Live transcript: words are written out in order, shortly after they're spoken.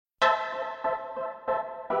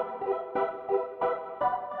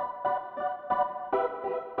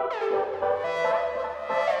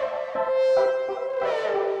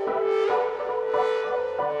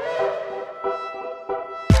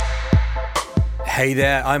Hey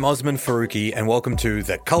there, I'm Osman Faruqi and welcome to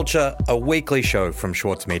The Culture, a weekly show from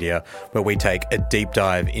Schwartz Media where we take a deep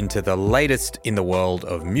dive into the latest in the world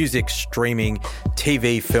of music, streaming,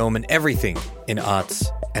 TV, film and everything in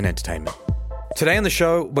arts and entertainment. Today on the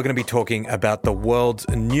show, we're going to be talking about the world's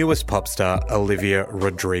newest pop star, Olivia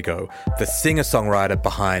Rodrigo, the singer-songwriter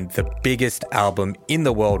behind the biggest album in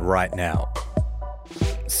the world right now.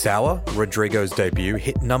 Sour, Rodrigo's debut,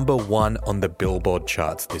 hit number one on the Billboard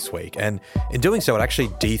charts this week, and in doing so, it actually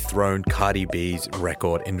dethroned Cardi B's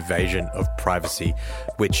record Invasion of Privacy,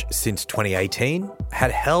 which since 2018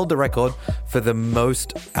 had held the record for the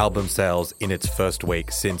most album sales in its first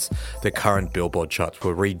week since the current Billboard charts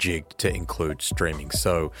were rejigged to include streaming.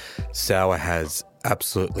 So Sour has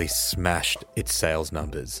absolutely smashed its sales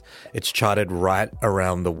numbers. It's charted right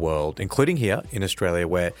around the world, including here in Australia,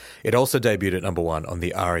 where it also debuted at number one on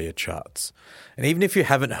the ARIA charts. And even if you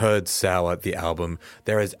haven't heard Sour, the album,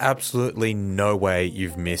 there is absolutely no way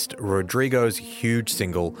you've missed Rodrigo's huge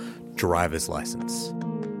single, Driver's License.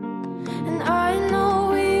 And I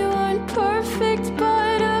know we weren't perfect,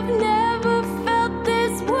 but I've never felt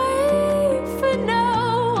this way for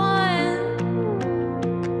no one.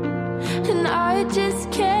 And I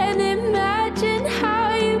just can't imagine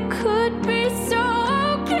how you could be so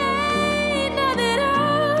okay now that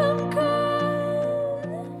I'm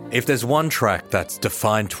gone. If there's one track that's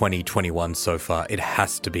defined 2021 so far, it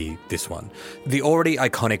has to be this one. The already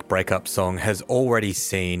iconic breakup song has already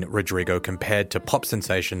seen Rodrigo compared to pop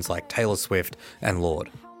sensations like Taylor Swift and Lorde.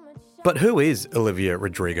 But who is Olivia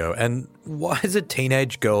Rodrigo, and why has a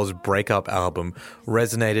teenage girl's breakup album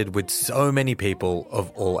resonated with so many people of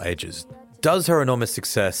all ages? Does her enormous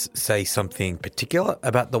success say something particular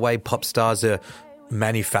about the way pop stars are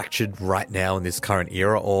manufactured right now in this current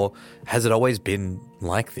era, or has it always been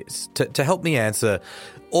like this? To help me answer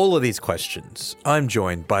all of these questions, I'm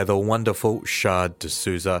joined by the wonderful Shad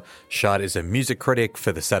D'Souza. Shad is a music critic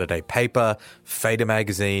for the Saturday Paper, Fader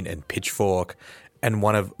Magazine and Pitchfork, and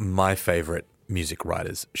one of my favourite music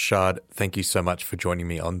writers. Shad, thank you so much for joining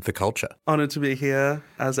me on The Culture. Honoured to be here,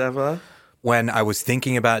 as ever. When I was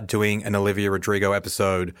thinking about doing an Olivia Rodrigo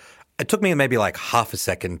episode, it took me maybe like half a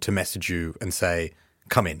second to message you and say,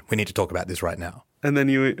 come in, we need to talk about this right now. And then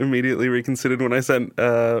you immediately reconsidered when I sent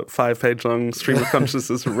a 5-page long stream of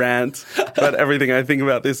consciousness rant about everything I think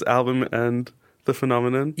about this album and the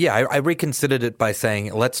phenomenon. Yeah, I reconsidered it by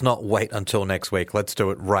saying, let's not wait until next week. Let's do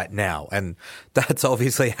it right now. And that's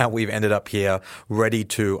obviously how we've ended up here, ready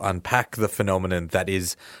to unpack the phenomenon that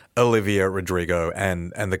is Olivia Rodrigo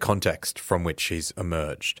and the context from which she's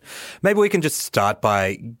emerged. Maybe we can just start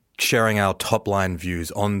by sharing our top-line views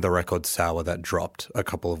on the record Sour that dropped a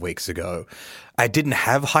couple of weeks ago. I didn't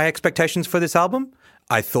have high expectations for this album.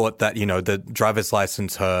 I thought that, the Driver's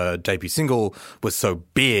License, her debut single, was so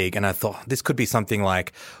big, and I thought this could be something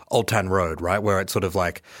like Old Town Road, right, where it sort of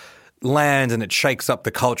like lands and it shakes up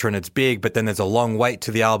the culture and it's big, but then there's a long wait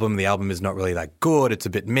to the album. The album is not really that good. It's a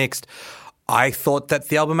bit mixed. I thought that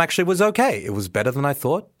the album actually was okay. It was better than I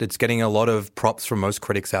thought. It's getting a lot of props from most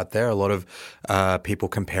critics out there, a lot of people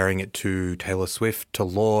comparing it to Taylor Swift, to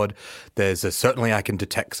Lorde. Certainly I can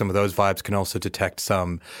detect some of those vibes, can also detect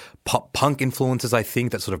some pop-punk influences, I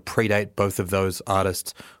think, that sort of predate both of those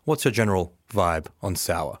artists. What's your general vibe on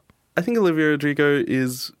Sour? I think Olivia Rodrigo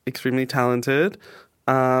is extremely talented.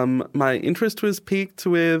 My interest was piqued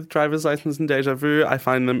with Driver's License and Deja Vu. I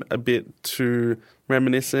find them a bit too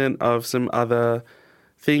reminiscent of some other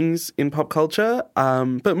things in pop culture.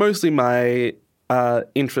 But mostly my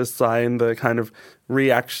interests lie in the kind of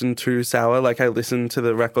reaction to Sour. Like, I listen to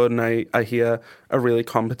the record and I hear a really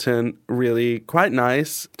competent, really quite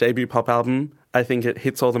nice debut pop album. I think it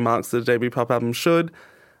hits all the marks that a debut pop album should.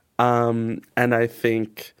 And I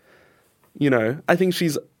think, I think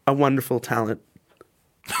she's a wonderful talent.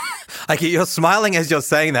 Like, you're smiling as you're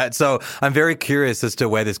saying that, so I'm very curious as to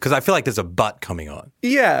where this, because I feel like there's a but coming on.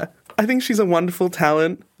 Yeah, I think she's a wonderful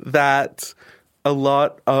talent that a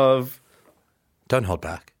lot of... Don't hold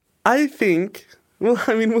back. I think,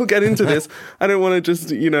 we'll get into this. I don't want to just,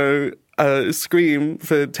 scream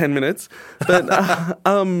for 10 minutes. But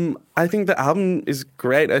I think the album is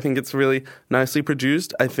great. I think it's really nicely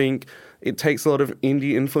produced. I think it takes a lot of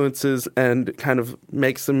indie influences and kind of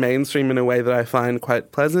makes them mainstream in a way that I find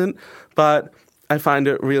quite pleasant. But I find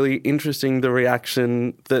it really interesting, the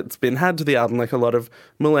reaction that's been had to the album, like a lot of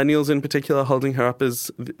millennials in particular holding her up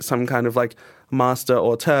as some kind of like master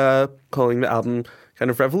auteur, calling the album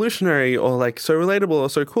kind of revolutionary or like so relatable or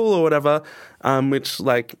so cool or whatever, which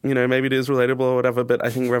maybe it is relatable or whatever, but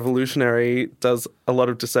I think revolutionary does a lot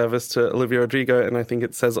of disservice to Olivia Rodrigo, and I think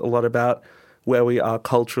it says a lot about where we are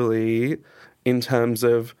culturally in terms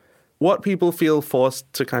of what people feel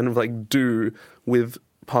forced to kind of like do with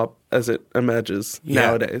pop as it emerges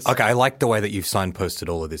nowadays. Okay, I like the way that you've signposted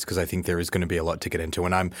all of this because I think there is going to be a lot to get into,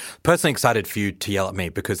 and I'm personally excited for you to yell at me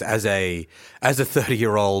because as a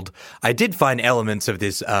 30-year-old, I did find elements of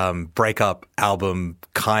this breakup album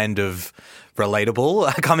kind of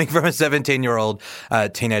relatable coming from a 17-year-old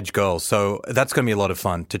teenage girl. So that's going to be a lot of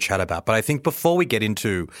fun to chat about. But I think before we get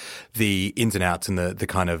into the ins and outs and the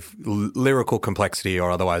kind of lyrical complexity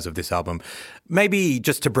or otherwise of this album, maybe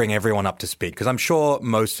just to bring everyone up to speed, because I'm sure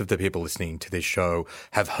most of the people listening to this show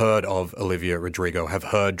have heard of Olivia Rodrigo, have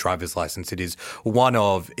heard Driver's License. It is one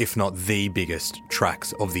of, if not the biggest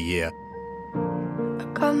tracks of the year.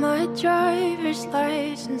 Got my driver's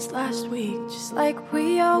license last week, just like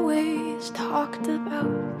we always talked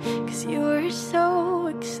about. Cause you were so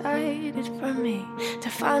excited for me to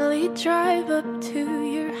finally drive up to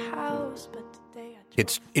your house. But today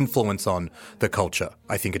its influence on the culture,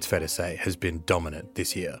 I think it's fair to say, has been dominant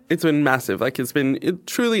this year. It's been massive. Like it's been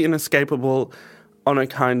truly inescapable on a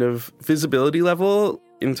kind of visibility level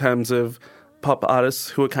in terms of pop artists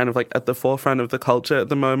who are kind of like at the forefront of the culture at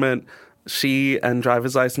the moment. She and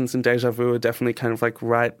Driver's License and Deja Vu are definitely kind of like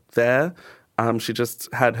right there. She just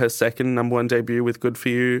had her second number one debut with Good For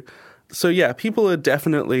You. So yeah, people are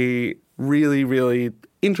definitely really, really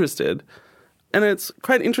interested. And it's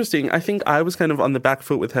quite interesting. I think I was kind of on the back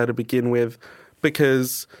foot with her to begin with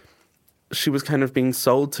because she was kind of being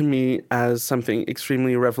sold to me as something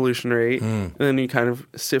extremely revolutionary. And then you kind of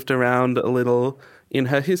sift around a little in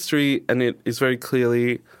her history and it is very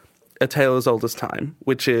clearly a tale as old as time,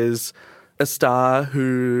 which is a star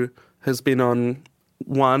who has been on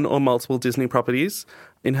one or multiple Disney properties.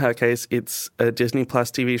 In her case, it's a Disney Plus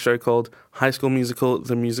TV show called High School Musical,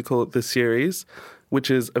 the series, which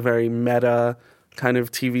is a very meta kind of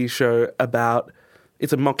TV show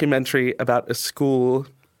it's a mockumentary about a school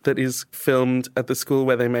that is filmed at the school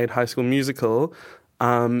where they made High School Musical.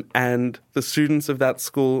 And the students of that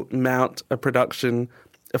school mount a production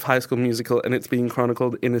of High School Musical, and it's being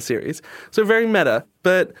chronicled in a series. So very meta.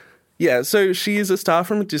 But yeah, so she is a star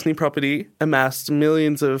from a Disney property, amassed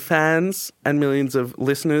millions of fans and millions of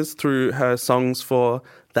listeners through her songs for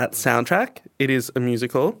that soundtrack. It is a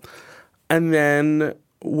musical. And then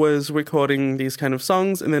was recording these kind of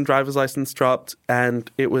songs, and then Driver's License dropped, and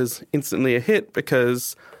it was instantly a hit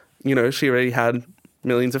because, you know, she already had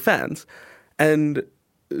millions of fans. And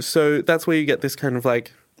so that's where you get this kind of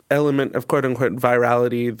like element of quote-unquote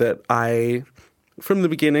virality that from the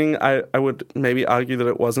beginning, I would maybe argue that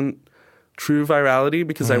it wasn't true virality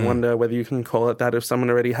because I wonder whether you can call it that if someone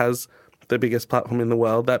already has the biggest platform in the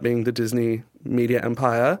world, that being the Disney media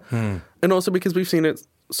empire. And also because we've seen it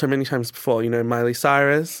so many times before, you know, Miley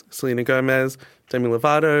Cyrus, Selena Gomez, Demi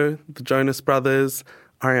Lovato, the Jonas Brothers,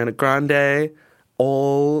 Ariana Grande,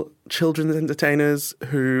 all children's entertainers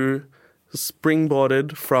who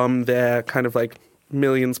springboarded from their kind of like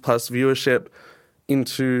millions plus viewership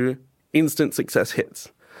into instant success hits.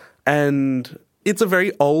 And it's a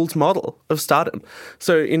very old model of stardom.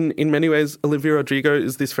 So in many ways, Olivia Rodrigo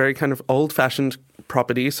is this very kind of old-fashioned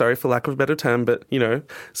property, sorry for lack of a better term, but, you know.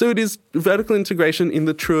 So it is vertical integration in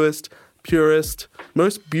the truest, purest,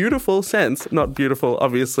 most beautiful sense. Not beautiful,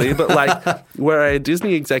 obviously, but like were I a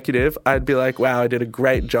Disney executive, I'd be like, wow, I did a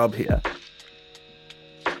great job here.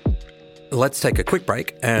 Let's take a quick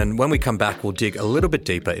break, and when we come back, we'll dig a little bit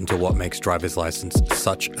deeper into what makes Driver's License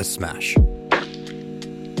such a smash.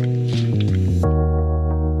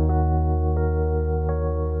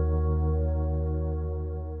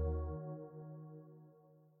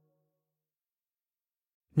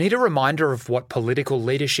 Need a reminder of what political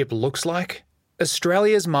leadership looks like?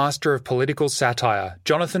 Australia's master of political satire,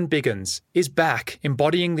 Jonathan Biggins, is back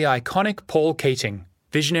embodying the iconic Paul Keating,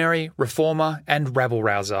 visionary, reformer and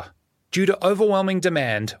rabble-rouser. Due to overwhelming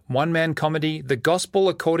demand, one-man comedy The Gospel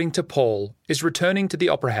According to Paul is returning to the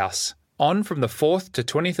Opera House, on from the 4th to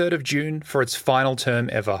 23rd of June for its final term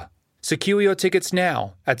ever. Secure your tickets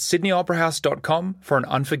now at sydneyoperahouse.com for an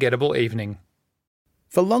unforgettable evening.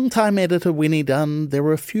 For longtime editor Winnie Dunn, there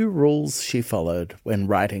were a few rules she followed when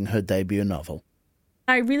writing her debut novel.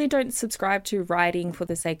 I really don't subscribe to writing for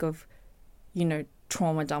the sake of, you know,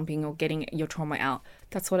 trauma dumping or getting your trauma out.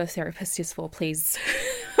 That's what a therapist is for, please.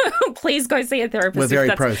 Please go see a therapist. We're very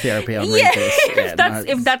pro-therapy on Read This.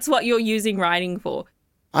 If that's what you're using writing for.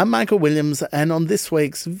 I'm Michael Williams, and on this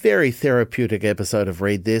week's very therapeutic episode of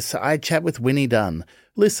Read This, I chat with Winnie Dunn.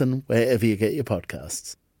 Listen wherever you get your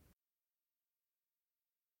podcasts.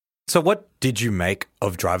 So what did you make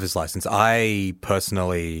of Driver's License? I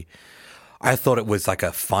personally, I thought it was like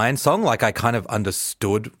a fine song. Like I kind of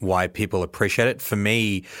understood why people appreciate it. For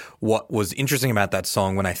me, what was interesting about that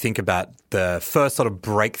song when I think about the first sort of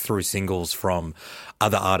breakthrough singles from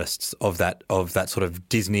other artists of that sort of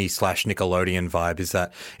Disney / Nickelodeon vibe is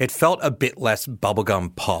that it felt a bit less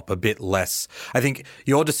bubblegum pop, a bit less. I think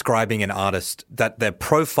you're describing an artist that their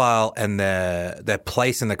profile and their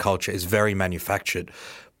place in the culture is very manufactured.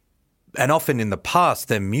 And often in the past,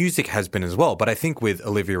 their music has been as well. But I think with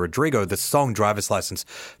Olivia Rodrigo, the song Driver's License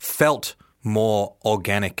felt more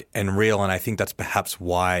organic and real. And I think that's perhaps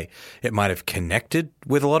why it might have connected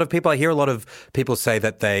with a lot of people. I hear a lot of people say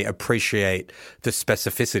that they appreciate the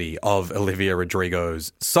specificity of Olivia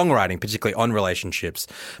Rodrigo's songwriting, particularly on relationships.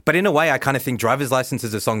 But in a way, I kind of think Driver's License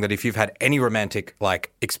is a song that if you've had any romantic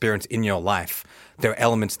experience in your life, there are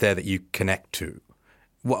elements there that you connect to.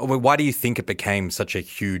 Why do you think it became such a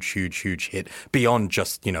huge hit beyond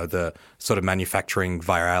just, the sort of manufacturing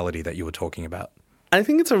virality that you were talking about? I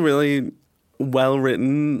think it's a really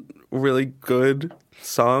well-written, really good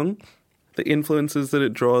song. The influences that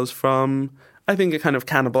it draws from, I think it kind of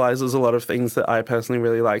cannibalizes a lot of things that I personally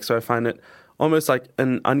really like. So I find it almost like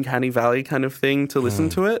an uncanny valley kind of thing to listen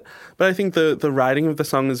to it. But I think the writing of the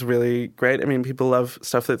song is really great. I mean, people love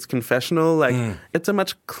stuff that's confessional. It's a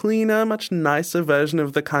much cleaner, much nicer version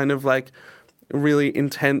of the kind of really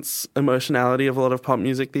intense emotionality of a lot of pop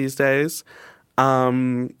music these days.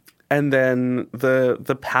 And then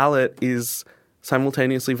the palette is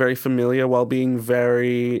simultaneously very familiar while being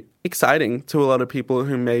very exciting to a lot of people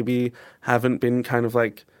who maybe haven't been kind of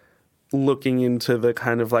looking into the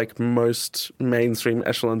kind of most mainstream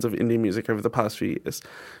echelons of indie music over the past few years.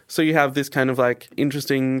 So you have this kind of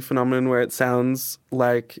interesting phenomenon where it sounds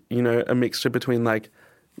like, a mixture between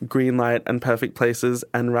Green Light and Perfect Places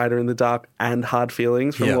and Rider in the Dark and Hard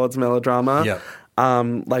Feelings from Lord's Melodrama.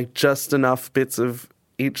 Just enough bits of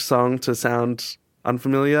each song to sound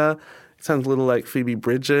unfamiliar. It sounds a little like Phoebe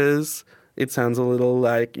Bridgers. It sounds a little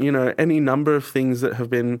like, any number of things that have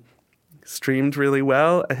been streamed really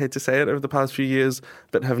well, I hate to say it, over the past few years,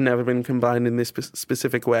 but have never been combined in this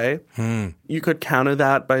specific way. You could counter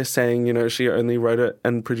that by saying, she only wrote it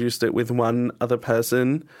and produced it with one other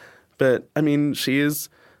person. But, I mean, she is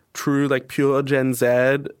true, pure Gen Z,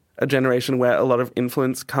 a generation where a lot of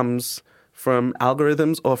influence comes from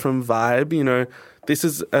algorithms or from vibe. This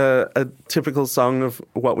is a typical song of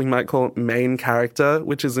what we might call main character,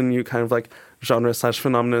 which is a new kind of genre /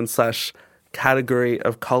 phenomenon / category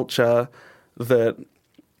of culture that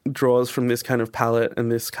draws from this kind of palette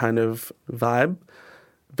and this kind of vibe.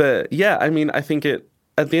 But yeah, I mean, I think at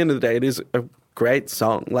the end of the day, it is a great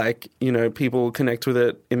song. People connect with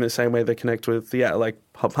it in the same way they connect with,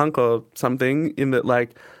 pop punk or something, in that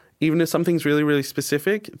even if something's really, really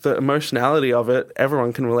specific, the emotionality of it,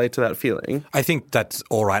 everyone can relate to that feeling. I think that's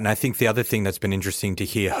all right. And I think the other thing that's been interesting to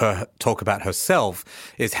hear her talk about herself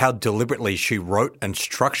is how deliberately she wrote and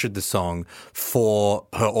structured the song for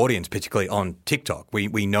her audience, particularly on TikTok.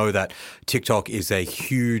 We know that TikTok is a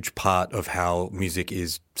huge part of how music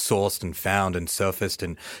is sourced and found and surfaced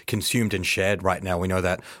and consumed and shared right now. We know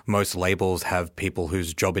that most labels have people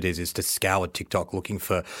whose job it is to scour TikTok looking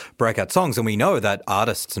for breakout songs. And we know that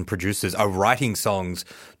artists and producers are writing songs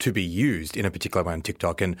to be used in a particular way on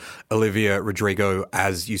TikTok. And Olivia Rodrigo,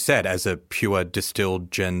 as you said, as a pure distilled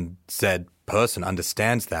Gen Z person,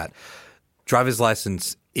 understands that. Driver's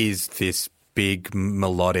License is this big,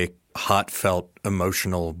 melodic, heartfelt,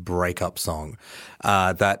 emotional breakup song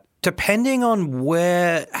that, depending on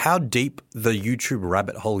how deep the YouTube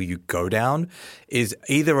rabbit hole you go down, is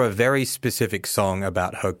either a very specific song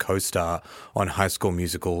about her co-star on High School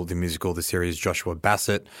Musical, the series, Joshua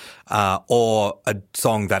Bassett, or a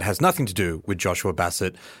song that has nothing to do with Joshua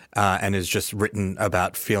Bassett and is just written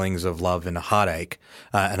about feelings of love and heartache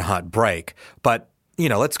and heartbreak. But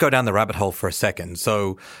let's go down the rabbit hole for a second.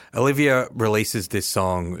 So Olivia releases this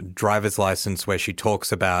song, Driver's License, where she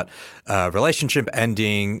talks about a relationship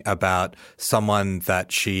ending, about someone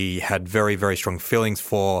that she had very, very strong feelings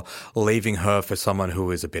for, leaving her for someone who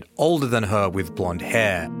is a bit older than her with blonde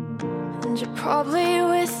hair. And you're probably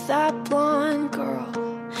with that blonde girl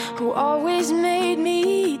who always made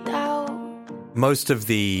me doubt. Most of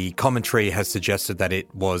the commentary has suggested that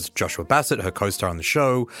it was Joshua Bassett, her co-star on the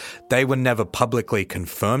show. They were never publicly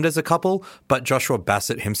confirmed as a couple, but Joshua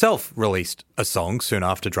Bassett himself released a song soon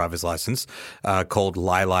after Driver's License called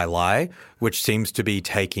Lie, Lie, Lie, which seems to be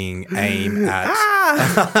taking aim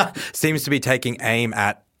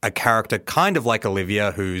at a character kind of like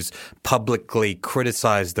Olivia who's publicly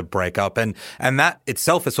criticized the breakup, and that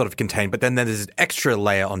itself is sort of contained. But then there's an extra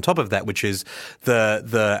layer on top of that, which is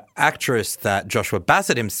the actress that Joshua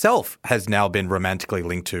Bassett himself has now been romantically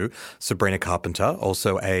linked to, Sabrina Carpenter,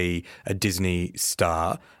 also a Disney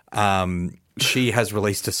star. She has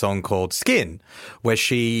released a song called Skin, where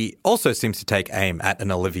she also seems to take aim at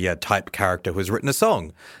an Olivia-type character who has written a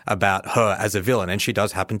song about her as a villain. And she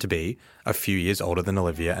does happen to be a few years older than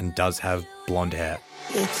Olivia and does have blonde hair.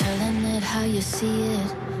 You're telling it how you see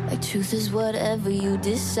it. Like truth is whatever you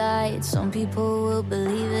decide. Some people will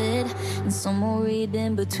believe it, and some will read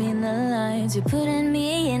in between the lines. You're putting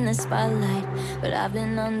me in the spotlight, but I've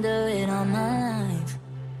been under it all my life.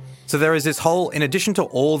 So there is this whole, in addition to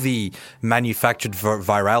all the manufactured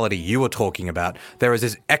virality you were talking about, there is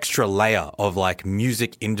this extra layer of like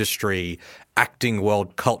music industry, acting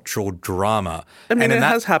world, cultural drama. I mean, it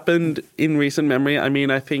has happened in recent memory. I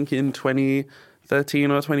mean, I think in 2013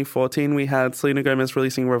 or 2014, we had Selena Gomez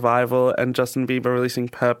releasing Revival and Justin Bieber releasing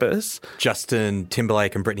Purpose. Justin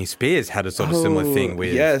Timberlake and Britney Spears had a sort of similar thing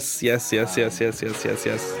with... Yes.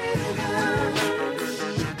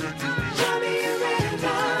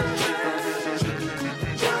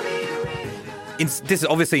 This is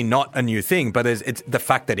obviously not a new thing, but it's the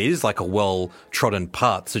fact that it is like a well-trodden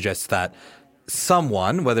path suggests that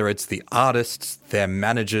someone, whether it's the artists, their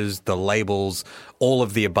managers, the labels, all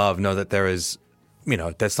of the above, know that there is,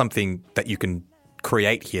 there's something that you can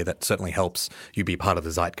create here that certainly helps you be part of the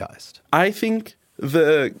zeitgeist. I think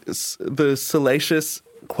the salacious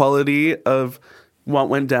quality of what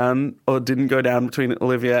went down or didn't go down between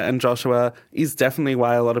Olivia and Joshua is definitely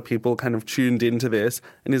why a lot of people kind of tuned into this,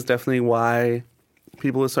 and is definitely why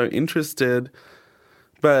people are so interested.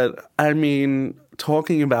 But I mean,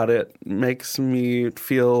 talking about it makes me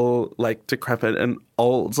feel like decrepit and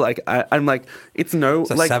old. Like I'm like, it's no,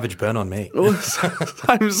 it's a like savage burn on me.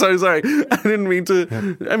 I'm so sorry. I didn't mean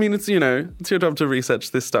to. I mean, it's it's your job to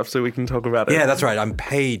research this stuff so we can talk about it. Yeah, that's right. I'm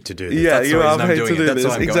paid to do this. Yeah, that's you the are reason paid I'm doing to do it. this.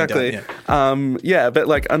 That's Exactly. But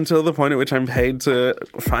like until the point at which I'm paid to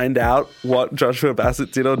find out what Joshua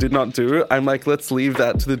Bassett did or did not do, I'm like, let's leave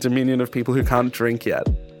that to the dominion of people who can't drink yet.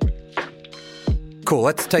 Cool,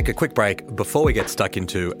 let's take a quick break before we get stuck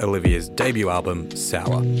into Olivia's debut album,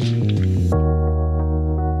 Sour.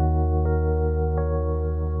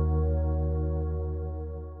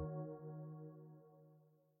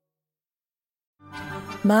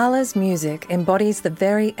 Mahler's music embodies the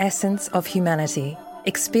very essence of humanity.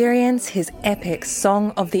 Experience his epic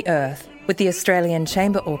Song of the Earth with the Australian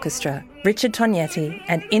Chamber Orchestra, Richard Tognetti,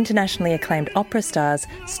 and internationally acclaimed opera stars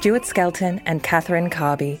Stuart Skelton and Catherine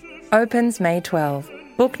Carby. Opens May 12.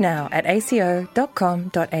 Book now at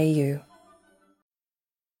aco.com.au.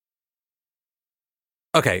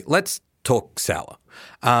 Okay, let's talk Sour.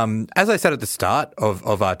 As I said at the start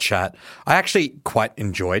of our chat, I actually quite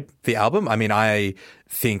enjoyed the album. I mean, I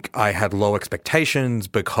think I had low expectations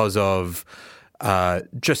because of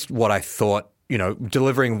just what I thought.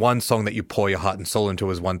 Delivering one song that you pour your heart and soul into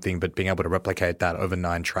is one thing, but being able to replicate that over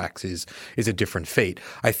 9 tracks is a different feat.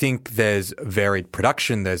 I think there's varied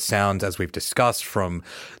production. There's sounds, as we've discussed, from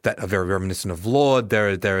that are very reminiscent of Lorde.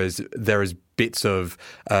 There is bits of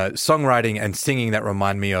songwriting and singing that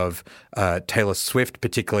remind me of Taylor Swift,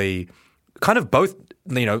 particularly kind of both,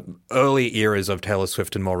 early eras of Taylor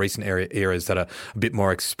Swift and more recent eras that are a bit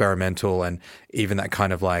more experimental, and even that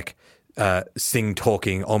kind of like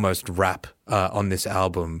sing-talking, almost rap on this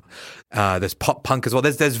album. There's pop punk as well.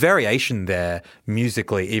 There's variation there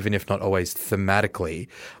musically, even if not always thematically.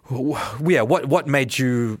 Yeah, what made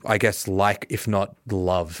you, I guess, like, if not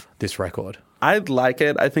love, this record? I like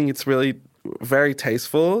it. I think it's really very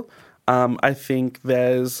tasteful. I think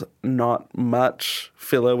there's not much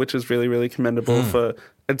filler, which is really, really commendable for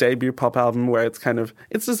a debut pop album where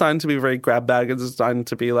it's designed to be very grab bag. It's designed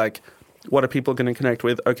to be like, what are people going to connect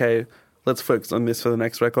with? Okay, let's focus on this for the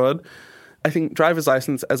next record. I think Driver's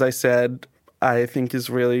License, as I said, I think is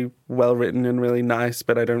really well written and really nice,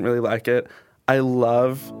 but I don't really like it. I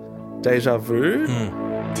love Deja Vu.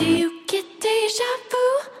 Do you get deja vu?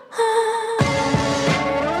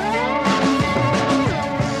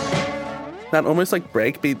 That almost like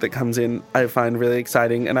breakbeat that comes in, I find really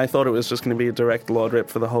exciting, and I thought it was just going to be a direct Lorde rip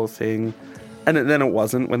for the whole thing. And then it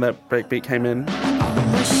wasn't when that breakbeat came in.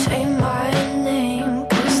 Say my name,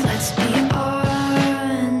 'cause let's be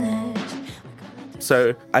honest.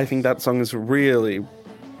 So I think that song is really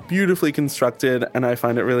beautifully constructed, and I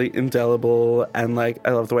find it really indelible, and like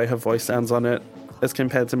I love the way her voice sounds on it as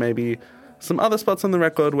compared to maybe some other spots on the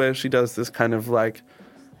record where she does this kind of like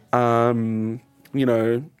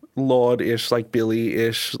Lorde-ish, like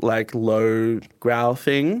Billy-ish, like low growl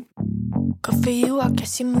thing. Good for you, I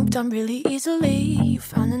guess you moved on really easily. You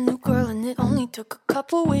found a new girl and it only took a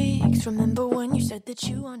couple weeks. Remember when you said that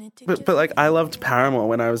you wanted to But like, I loved Paramore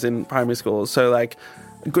when I was in primary school. So like,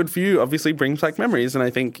 Good for You obviously brings back memories. And I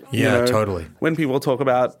think, totally. When people talk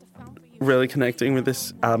about really connecting with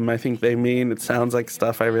this album, I think they mean it sounds like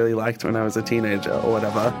stuff I really liked when I was a teenager or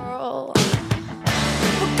whatever.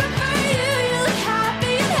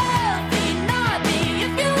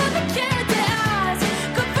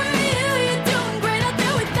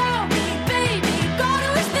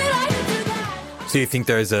 So you think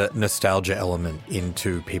there is a nostalgia element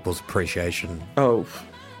into people's appreciation? Oh,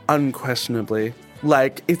 unquestionably.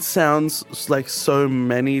 Like, it sounds like so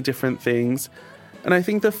many different things. And I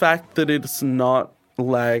think the fact that it's not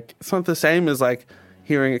the same as like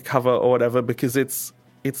hearing a cover or whatever, because it's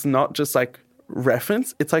not just like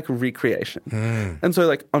reference, it's like recreation. And so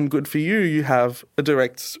like on Good For You, you have a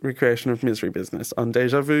direct recreation of Misery Business. On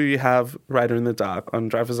Deja Vu, you have Rider in the Dark. On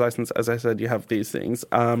Driver's License, as I said, you have these things.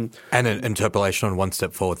 And an interpolation on One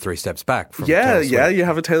Step Forward, Three Steps Back. From Yeah, Taylor Swift. you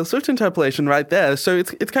have a Taylor Swift interpolation right there. So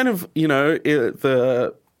it's kind of,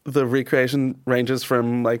 the recreation ranges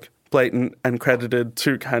from like blatant and credited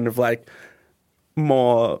to kind of like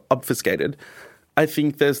more obfuscated. I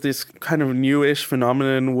think there's this kind of newish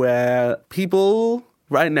phenomenon where people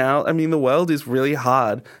right now, I mean, the world is really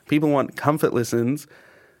hard. People want comfort listens,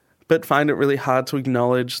 but find it really hard to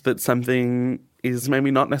acknowledge that something is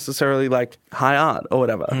maybe not necessarily like high art or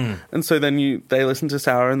whatever. And so then they listen to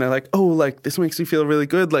Sour and they're like, oh, like this makes you feel really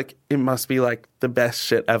good. Like it must be like the best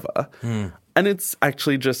shit ever. And it's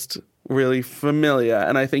actually just really familiar.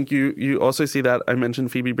 And I think you also see that. I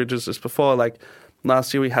mentioned Phoebe Bridgers just before, like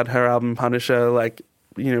last year we had her album Punisher, like,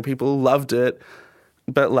 people loved it.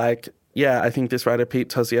 But like, yeah, I think this writer Pete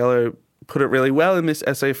Tosiello put it really well in this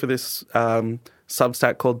essay for this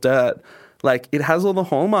Substack called Dirt. Like, it has all the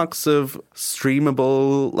hallmarks of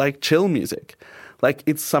streamable, like, chill music. Like,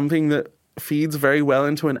 it's something that feeds very well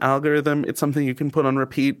into an algorithm. It's something you can put on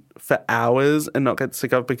repeat for hours and not get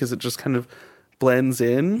sick of because it just kind of blends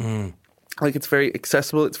in. Like, it's very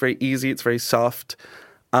accessible, it's very easy, it's very soft.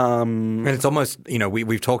 And it's almost,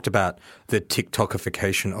 we've talked about the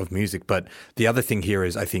TikTokification of music, but the other thing here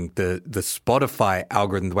is I think the Spotify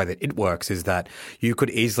algorithm, the way that it works is that you could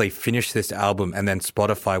easily finish this album and then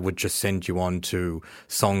Spotify would just send you on to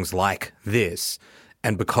songs like this.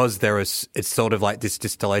 And because it's sort of like this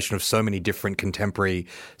distillation of so many different contemporary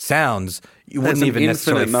sounds, you wouldn't even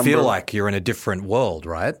necessarily feel like you're in a different world,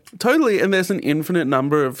 right? Totally. And there's an infinite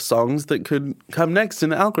number of songs that could come next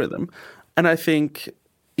in the algorithm. And I think,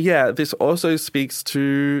 yeah, this also speaks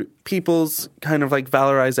to people's kind of like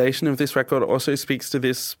valorization of this record, also speaks to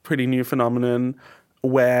this pretty new phenomenon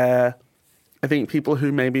where I think people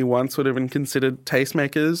who maybe once would have been considered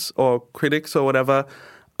tastemakers or critics or whatever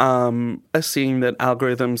are seeing that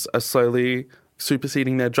algorithms are slowly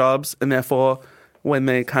superseding their jobs. And therefore, when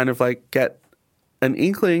they kind of like get an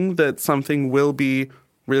inkling that something will be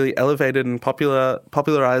really elevated and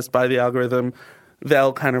popularized by the algorithm,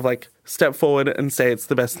 they'll kind of like step forward and say it's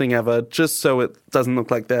the best thing ever, just so it doesn't look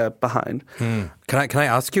like they're behind. Can I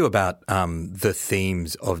ask you about the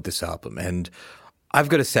themes of this album? And I've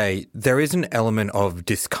got to say, there is an element of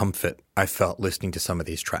discomfort I felt listening to some of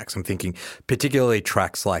these tracks. I'm thinking particularly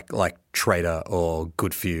tracks like Traitor or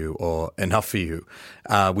Good For You or Enough For You,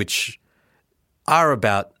 which are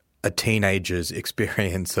about a teenager's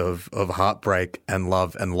experience of heartbreak and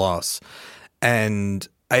love and loss. And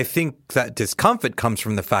I think that discomfort comes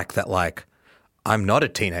from the fact that, like, I'm not a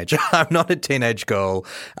teenager. I'm not a teenage girl,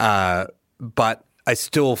 but I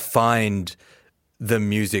still find the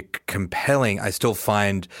music compelling. I still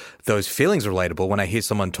find those feelings relatable when I hear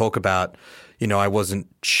someone talk about, I wasn't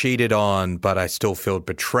cheated on, but I still feel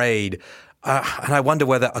betrayed. And I wonder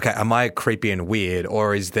whether, okay, am I creepy and weird,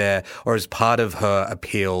 or is part of her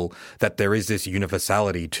appeal that there is this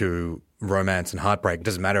universality to romance and heartbreak? It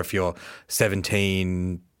doesn't matter if you're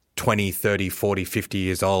 17, 20, 30, 40, 50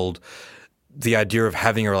 years old. The idea of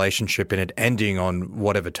having a relationship and it ending on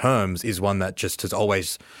whatever terms is one that just has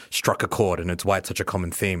always struck a chord, and it's why it's such a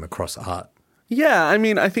common theme across art. Yeah, I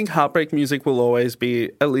mean, I think heartbreak music will always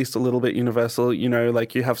be at least a little bit universal.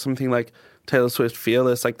 Like you have something like Taylor Swift,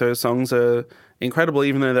 Fearless, like those songs are incredible,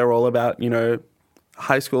 even though they're all about,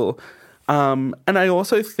 high school. And I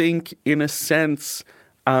also think, in a sense,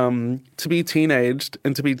 to be teenaged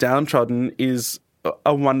and to be downtrodden is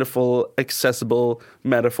a wonderful, accessible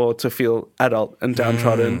metaphor to feel adult and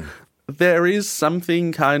downtrodden. There is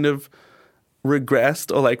something kind of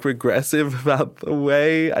regressed or like regressive about the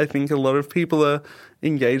way I think a lot of people are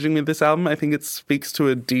engaging with this album. I think it speaks to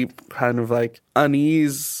a deep kind of like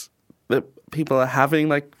unease that people are having.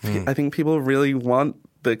 Like, I think people really want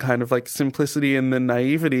the kind of like simplicity and the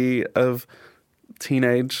naivety of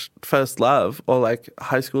teenage first love or like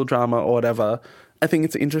high school drama or whatever. I think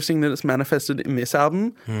it's interesting that it's manifested in this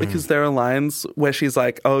album because there are lines where she's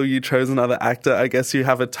like, oh, you chose another actor, I guess you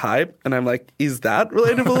have a type. And I'm like, is that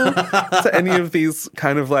relatable to any of these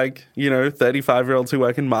kind of like, 35-year-olds who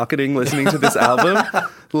work in marketing listening to this album?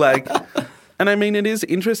 Like, and I mean, it is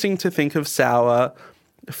interesting to think of Sour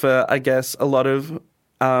for, I guess, a lot of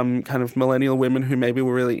kind of millennial women who maybe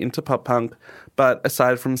were really into pop punk. But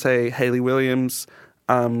aside from, say, Hayley Williams,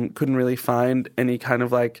 couldn't really find any kind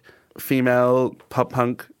of like female pop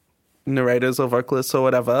punk narrators or vocalists or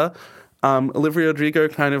whatever. Olivia Rodrigo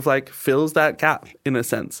kind of like fills that gap in a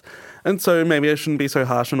sense. And so maybe I shouldn't be so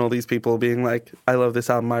harsh on all these people being like, I love this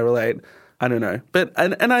album, I relate. I don't know. But,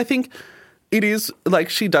 and I think it is like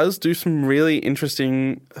she does do some really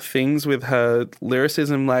interesting things with her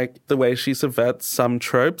lyricism, like the way she subverts some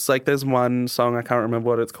tropes. Like there's one song, I can't remember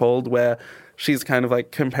what it's called, where she's kind of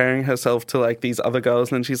like comparing herself to like these other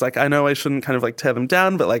girls. And then she's like, I know I shouldn't kind of like tear them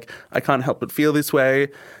down, but like I can't help but feel this way.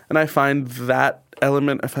 And I find that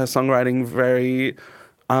element of her songwriting very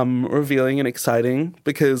revealing and exciting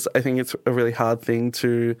because I think it's a really hard thing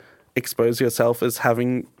to expose yourself as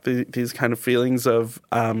having these kind of feelings of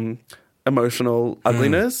emotional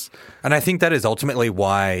ugliness. And I think that is ultimately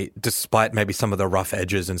why, despite maybe some of the rough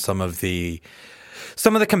edges and some of the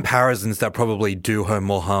comparisons that probably do her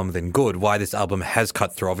more harm than good, why this album has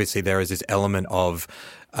cut through. Obviously, there is this element of,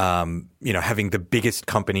 having the biggest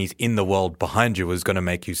companies in the world behind you is going to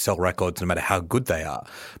make you sell records no matter how good they are.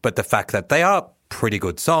 But the fact that they are pretty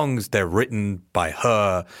good songs, they're written by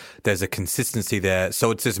her, there's a consistency there.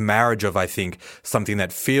 So it's this marriage of, I think, something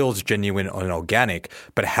that feels genuine and organic,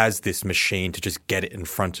 but has this machine to just get it in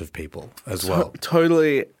front of people as well.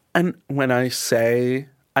 Totally. And when I say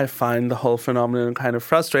I find the whole phenomenon kind of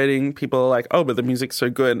frustrating, people are like, oh, but the music's so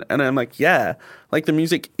good. And I'm like, yeah, like the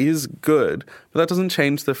music is good. But that doesn't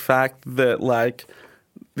change the fact that like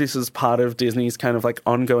this is part of Disney's kind of like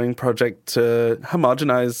ongoing project to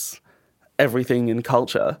homogenize everything in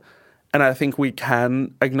culture. And I think we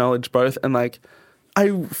can acknowledge both. And like,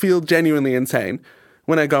 I feel genuinely insane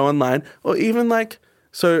when I go online or even like,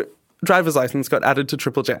 so Driver's License got added to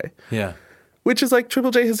Triple J. Yeah. Which is like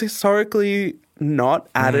Triple J has historically not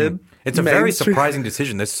added. It's a very surprising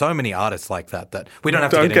decision. There's so many artists like that we don't have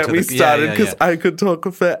to get into. Don't get me started because I could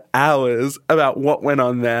talk for hours about what went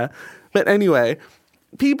on there. But anyway,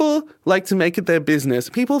 people like to make it their business.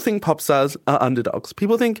 People think pop stars are underdogs.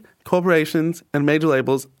 People think corporations and major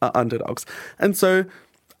labels are underdogs. And so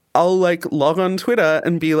I'll like log on Twitter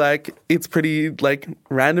and be like, it's pretty like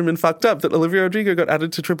random and fucked up that Olivia Rodrigo got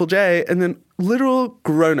added to Triple J, and then literal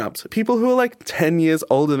grown-ups, people who are like 10 years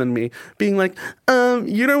older than me, being like,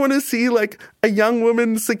 you don't want to see like a young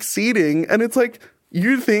woman succeeding. And it's like,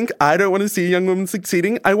 you think I don't want to see a young woman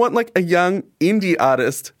succeeding? I want like a young indie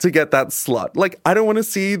artist to get that slot. Like, I don't want to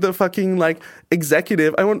see the fucking like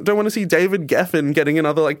executive. Don't want to see David Geffen getting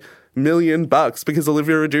another like $1 million because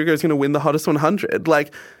Olivia Rodrigo is going to win the Hottest 100.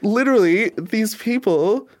 Like, literally, these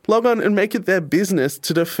people log on and make it their business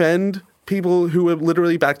to defend people who are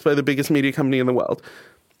literally backed by the biggest media company in the world.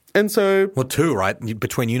 And so... Well, two, right?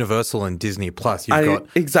 Between Universal and Disney Plus, you've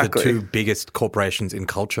got the two biggest corporations in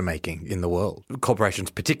culture making in the world. Corporations,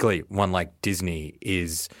 particularly one like Disney,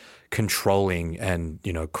 is controlling and,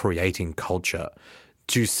 creating culture.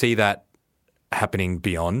 Do you see that happening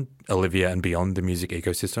beyond Olivia and beyond the music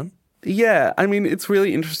ecosystem? Yeah, I mean, it's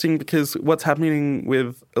really interesting because what's happening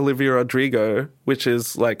with Olivia Rodrigo, which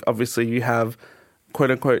is like, obviously you have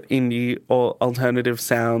quote-unquote indie or alternative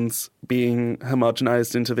sounds being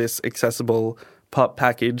homogenized into this accessible pop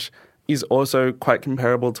package, is also quite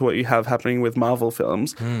comparable to what you have happening with Marvel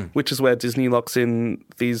films, which is where Disney locks in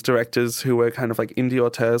these directors who were kind of like indie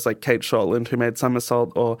auteurs, like Kate Shortland, who made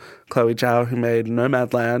Somersault, or Chloe Zhao, who made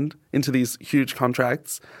Nomadland, into these huge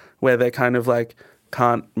contracts where they kind of like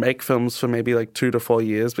can't make films for maybe like 2 to 4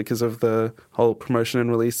 years because of the whole promotion and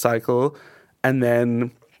release cycle. And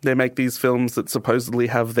then they make these films that supposedly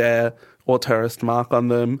have their auteurist mark on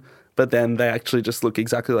them, but then they actually just look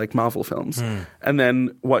exactly like Marvel films. And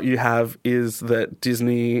then what you have is that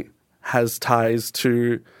Disney has ties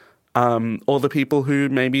to all the people who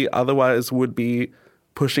maybe otherwise would be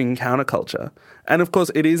pushing counterculture. And of course,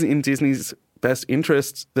 it is in Disney's best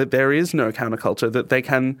interest that there is no counterculture, that they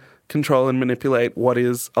can control and manipulate what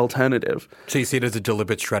is alternative. So you see it as a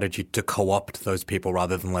deliberate strategy to co-opt those people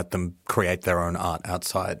rather than let them create their own art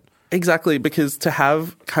outside? Exactly, because to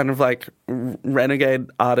have kind of like renegade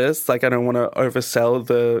artists, like I don't want to oversell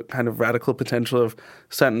the kind of radical potential of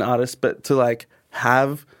certain artists, but to like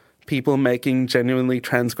have people making genuinely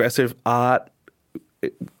transgressive art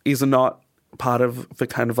is not part of the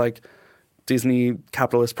kind of like Disney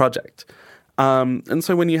capitalist project. And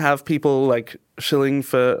so when you have people like shilling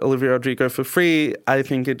for Olivia Rodrigo for free, I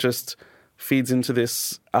think it just feeds into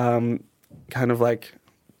this kind of like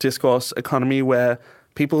discourse economy where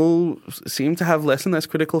people seem to have less and less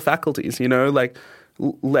critical faculties, you know, like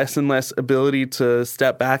less and less ability to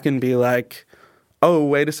step back and be like, oh,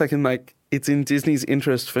 wait a second, like it's in Disney's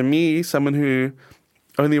interest for me, someone who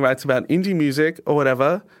only writes about indie music or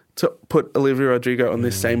whatever, to put Olivia Rodrigo on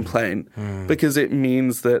this same plane because it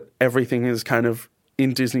means that everything is kind of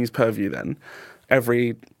in Disney's purview then,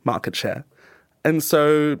 every market share. And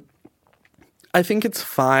so I think it's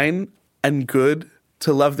fine and good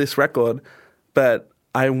to love this record, but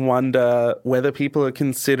I wonder whether people are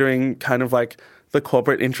considering kind of like the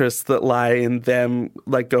corporate interests that lie in them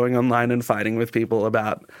like going online and fighting with people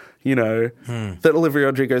about, you know, that Olivia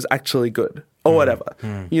Rodrigo is actually good or whatever,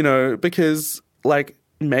 you know, because like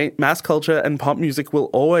mass culture and pop music will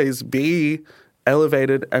always be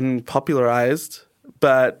elevated and popularized,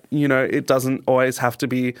 but, you know, it doesn't always have to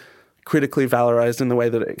be critically valorized in the way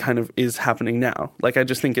that it kind of is happening now. Like, I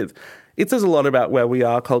just think it says a lot about where we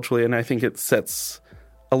are culturally, and I think it sets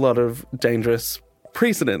a lot of dangerous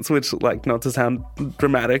precedents, which, like, not to sound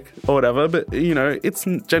dramatic or whatever, but, you know, it's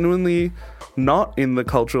genuinely not in the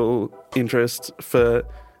cultural interest for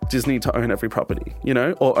Disney to own every property, you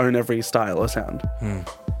know, or own every style or sound.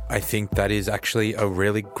 I think that is actually a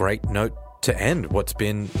really great note to end what's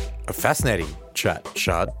been a fascinating chat,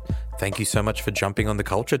 Shad. Thank you so much for jumping on The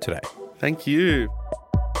Culture today. Thank you.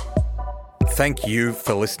 Thank you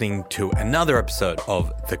for listening to another episode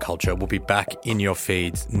of The Culture. We'll be back in your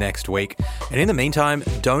feeds next week. And in the meantime,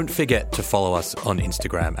 don't forget to follow us on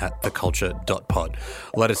Instagram at theculture.pod.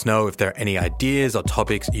 Let us know if there are any ideas or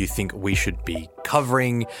topics you think we should be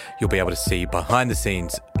covering. You'll be able to see behind the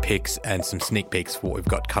scenes pics and some sneak peeks for what we've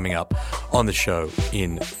got coming up on the show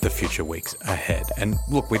in the future weeks ahead. And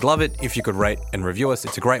look, we'd love it if you could rate and review us.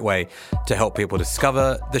 It's a great way to help people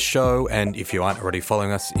discover the show. And if you aren't already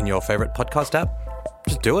following us in your favorite podcast app,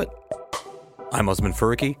 just do it. I'm Osman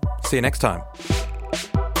Faruqi. See you next time.